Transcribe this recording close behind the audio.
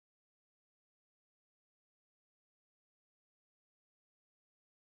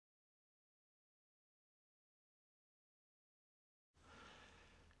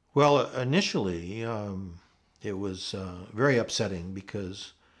Well, initially, it was very upsetting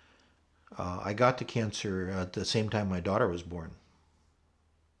because I got the cancer at the same time my daughter was born.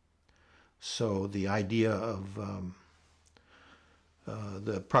 So the idea of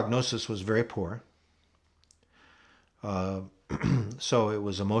the prognosis was very poor. Uh, so it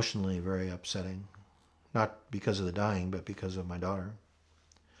was emotionally very upsetting, not because of the dying, but because of my daughter.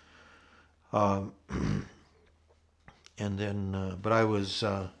 Um, and then, but I was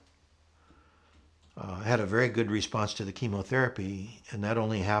had a very good response to the chemotherapy, and that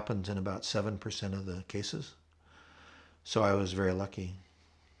only happens in about 7% of the cases. So I was very lucky.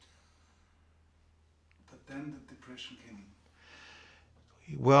 But then the depression came.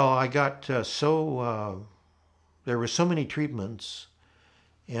 Well, I got there were so many treatments,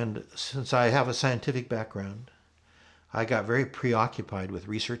 and since I have a scientific background, I got very preoccupied with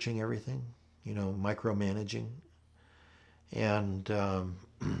researching everything, micromanaging. And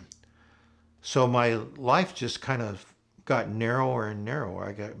so my life just kind of got narrower and narrower.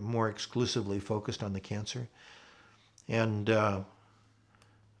 I got more exclusively focused on the cancer. And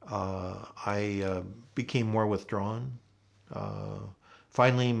I became more withdrawn. Uh,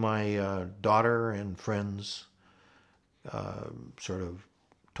 Finally, my daughter and friends sort of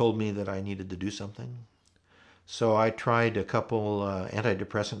told me that I needed to do something. So I tried a couple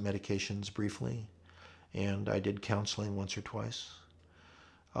antidepressant medications briefly, and I did counseling once or twice.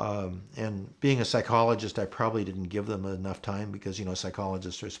 And being a psychologist, I probably didn't give them enough time because,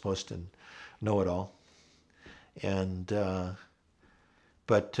 psychologists are supposed to know it all. And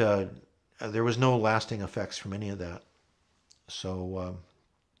but there was no lasting effects from any of that. So,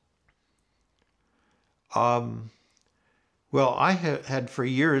 well, I had for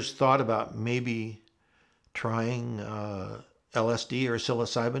years thought about maybe trying LSD or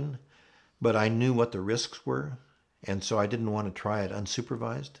psilocybin, but I knew what the risks were, and so I didn't want to try it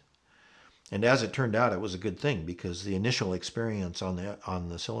unsupervised. And as it turned out, it was a good thing because the initial experience on the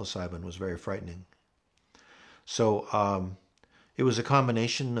psilocybin was very frightening. So it was a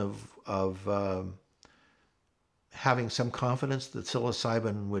combination of having some confidence that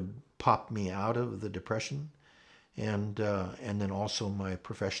psilocybin would pop me out of the depression, and then also my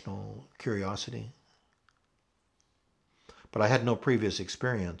professional curiosity. But I had no previous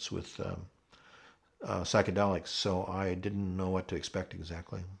experience with psychedelics, so I didn't know what to expect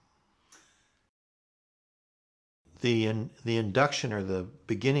exactly. The induction or the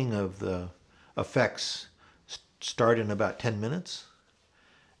beginning of the effects start in about 10 minutes,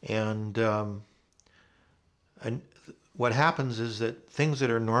 and and what happens is that things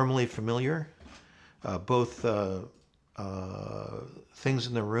that are normally familiar, both things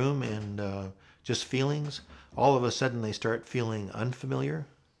in the room and just feelings, all of a sudden they start feeling unfamiliar.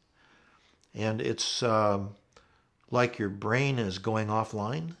 And it's like your brain is going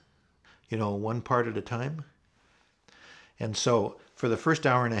offline, one part at a time. And so for the first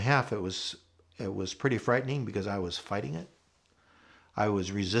hour and a half, it was pretty frightening because I was fighting it. I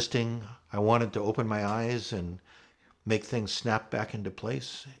was resisting. I wanted to open my eyes and make things snap back into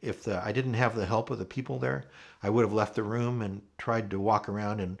place. If I didn't have the help of the people there, I would have left the room and tried to walk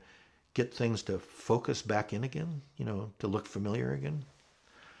around and get things to focus back in again, to look familiar again.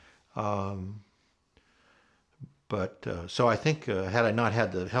 Um, but so I think had I not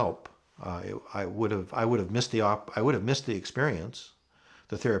had the help, I would have missed the experience,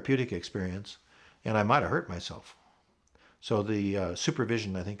 the therapeutic experience, and I might have hurt myself. So the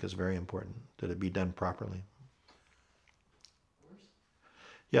supervision, I think, is very important that it be done properly.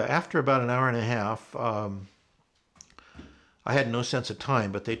 Yeah, after about an hour and a half, I had no sense of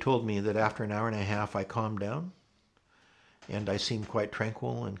time, but they told me that after an hour and a half, I calmed down and I seemed quite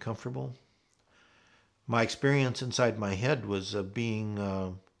tranquil and comfortable. My experience inside my head was being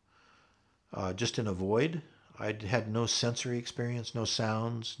just in a void. I had no sensory experience, no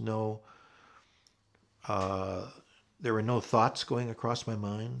sounds, no. Uh, there were no thoughts going across my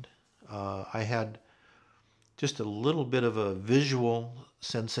mind. I had just a little bit of a visual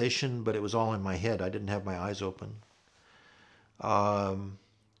sensation, but it was all in my head. I didn't have my eyes open. Um,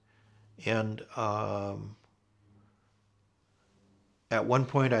 and At one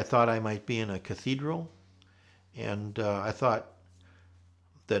point, I thought I might be in a cathedral, and I thought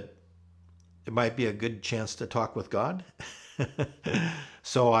that it might be a good chance to talk with God.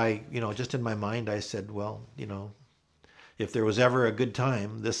 So I, just in my mind, I said, well, if there was ever a good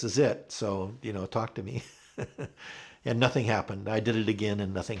time, this is it. So, talk to me. And nothing happened. I did it again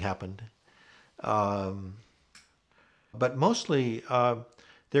and nothing happened. Um, but mostly,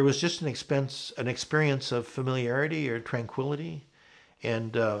 there was just an experience of familiarity or tranquility,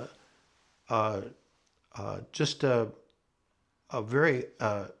 and uh, just a very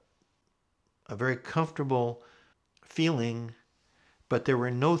a very comfortable feeling, but there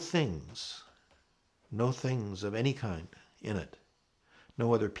were no things of any kind in it.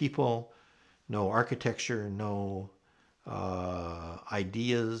 No other people, no architecture, no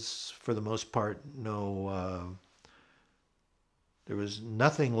ideas for the most part, there was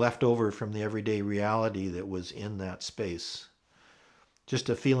nothing left over from the everyday reality that was in that space. Just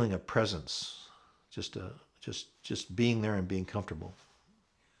a feeling of presence, just being there and being comfortable.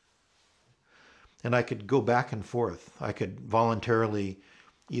 And I could go back and forth. I could voluntarily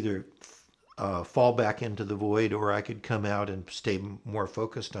either fall back into the void, or I could come out and stay more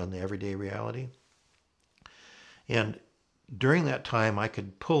focused on the everyday reality. And during that time, I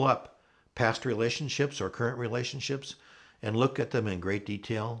could pull up past relationships or current relationships and look at them in great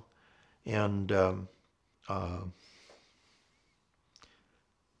detail. And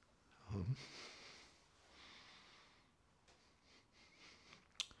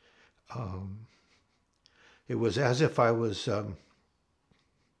it was as if I was,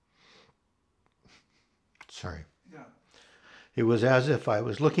 sorry. Yeah. It was as if I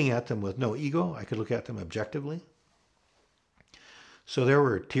was looking at them with no ego. I could look at them objectively. So there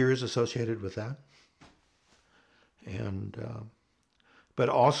were tears associated with that. And, but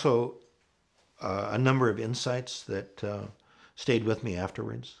also a number of insights that stayed with me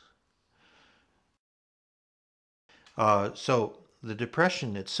afterwards. So the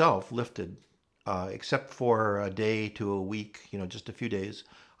depression itself lifted, except for a day to a week, just a few days.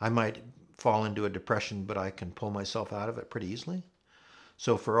 I might fall into a depression, but I can pull myself out of it pretty easily.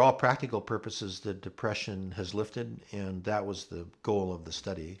 So for all practical purposes, the depression has lifted, and that was the goal of the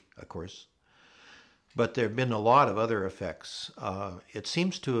study, of course. But there have been a lot of other effects. It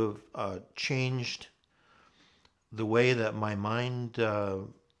seems to have changed the way that my mind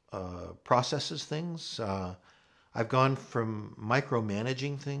processes things. I've gone from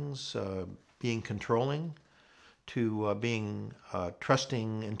micromanaging things, being controlling, to being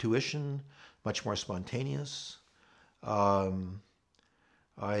trusting intuition, much more spontaneous.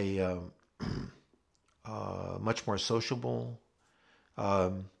 Much more sociable.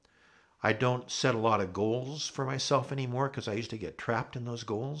 I don't set a lot of goals for myself anymore, because I used to get trapped in those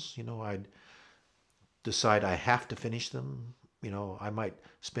goals. I'd decide I have to finish them. I might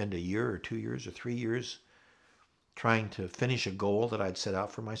spend a year or 2 years or 3 years trying to finish a goal that I'd set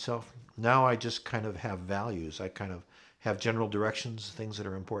out for myself. Now I just kind of have values. I kind of have general directions, things that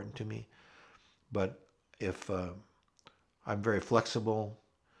are important to me. But if I'm very flexible,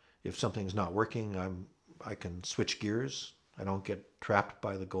 if something's not working, I can switch gears. I don't get trapped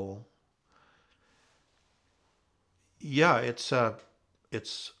by the goal. Yeah, it's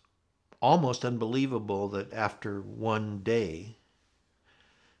almost unbelievable that after one day,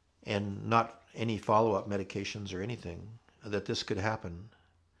 and not any follow-up medications or anything, that this could happen.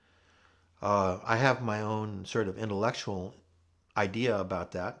 I have my own sort of intellectual idea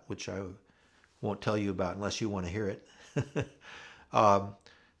about that, which I won't tell you about unless you want to hear it.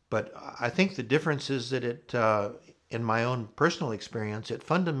 But I think the difference is that it, in my own personal experience, it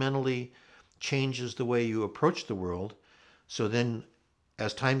fundamentally changes the way you approach the world. So then,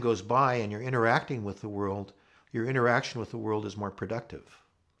 as time goes by and you're interacting with the world, your interaction with the world is more productive.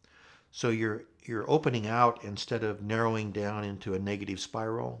 So you're opening out instead of narrowing down into a negative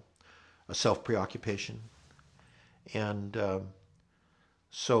spiral, a self-preoccupation. And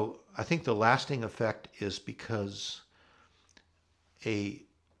so I think the lasting effect is because a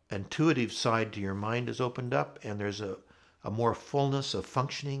intuitive side to your mind is opened up, and there's a more fullness of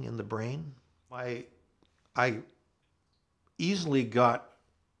functioning in the brain. I easily got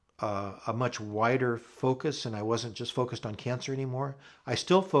a much wider focus, and I wasn't just focused on cancer anymore. I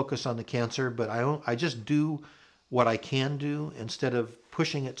still focus on the cancer, but I just do what I can do instead of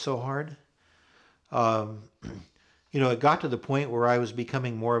pushing it so hard. It got to the point where I was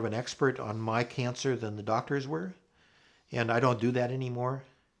becoming more of an expert on my cancer than the doctors were, and I don't do that anymore.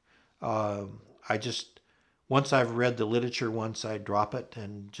 I just, once I've read the literature once, I drop it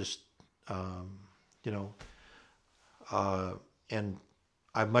and just, and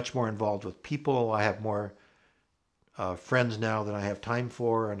I'm much more involved with people. I have more friends now than I have time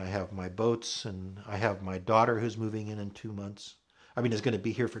for, and I have my boats, and I have my daughter who's moving in 2 months. I mean, is going to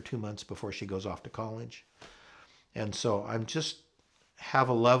be here for 2 months before she goes off to college. And so I'm just have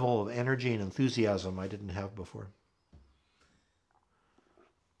a level of energy and enthusiasm I didn't have before.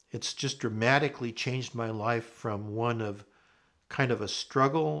 It's just dramatically changed my life from one of kind of a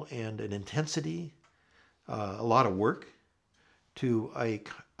struggle and an intensity, a lot of work, to a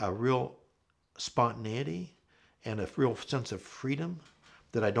real spontaneity and a real sense of freedom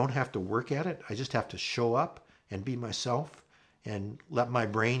that I don't have to work at it. I just have to show up and be myself and let my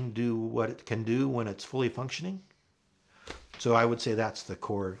brain do what it can do when it's fully functioning. So I would say that's the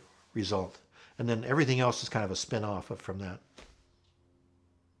core result. And then everything else is kind of a spin-off from that.